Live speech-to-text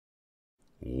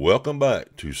Welcome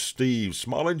back to Steve's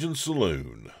Small Engine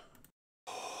Saloon.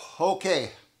 Okay,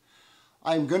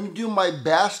 I'm going to do my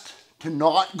best to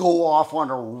not go off on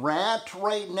a rant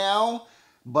right now,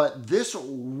 but this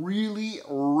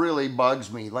really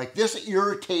bugs me. Like, this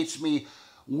irritates me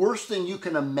worse than you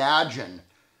can imagine.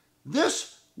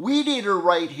 This WeedEater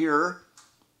right here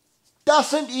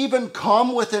doesn't even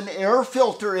come with an air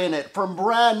filter in it from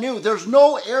brand new. There's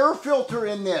no air filter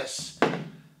in this.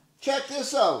 Check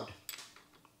this out.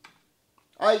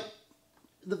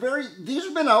 These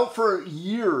have been out for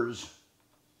years.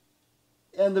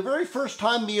 And the very first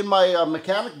time me and my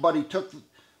mechanic buddy took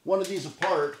one of these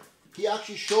apart, he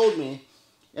actually showed me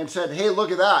and said, hey,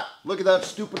 look at that. Look at that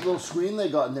stupid little screen they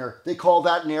got in there. They call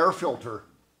that an air filter.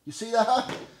 You see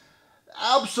that?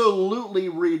 Absolutely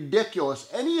ridiculous.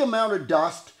 Any amount of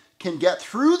dust can get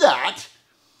through that.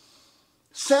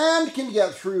 Sand can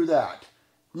get through that.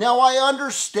 Now, I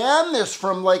understand this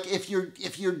from, like, if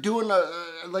you're doing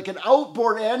like an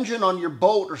outboard engine on your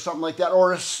boat or something like that,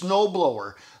 or a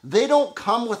snowblower. They don't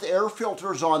come with air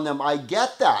filters on them. I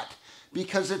get that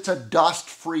because it's a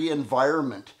dust-free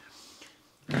environment.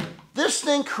 This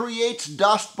thing creates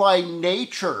dust by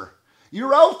nature.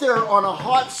 You're out there on a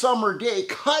hot summer day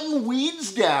cutting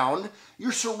weeds down.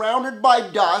 You're surrounded by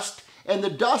dust. And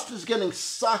the dust is getting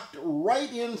sucked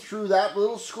right in through that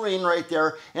little screen right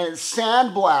there, and it's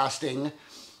sandblasting.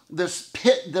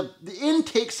 The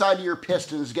intake side of your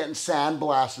piston is getting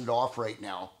sandblasted off right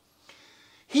now.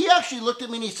 He actually looked at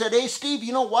me and he said, hey, Steve,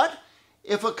 you know what?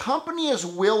 If a company is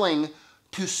willing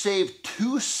to save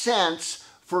 2 cents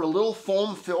for a little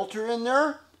foam filter in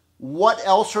there, what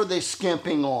else are they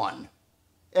skimping on?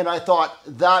 And I thought,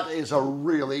 that is a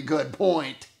really good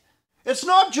point. It's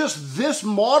not just this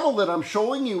model that I'm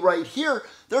showing you right here.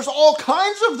 There's all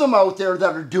kinds of them out there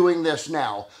that are doing this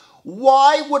now.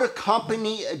 Why would a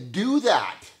company do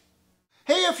that?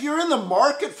 Hey, if you're in the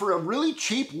market for a really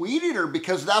cheap WeedEater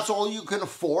because that's all you can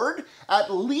afford,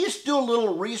 at least do a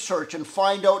little research and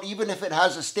find out even if it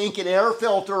has a stinking air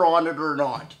filter on it or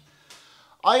not.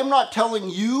 I am not telling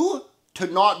you to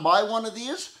not buy one of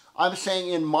these. I'm saying,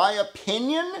 in my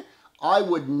opinion, I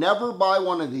would never buy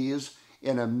one of these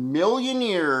in a million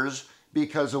years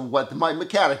because of what my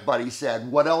mechanic buddy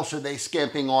said. What else are they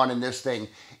skimping on in this thing?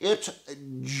 It's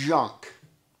junk.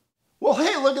 Well,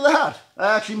 hey, look at that.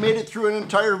 I actually made it through an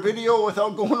entire video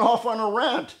without going off on a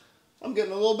rant. I'm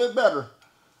getting a little bit better.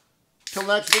 Till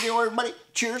next video, everybody,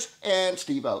 cheers, and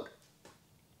Steve out.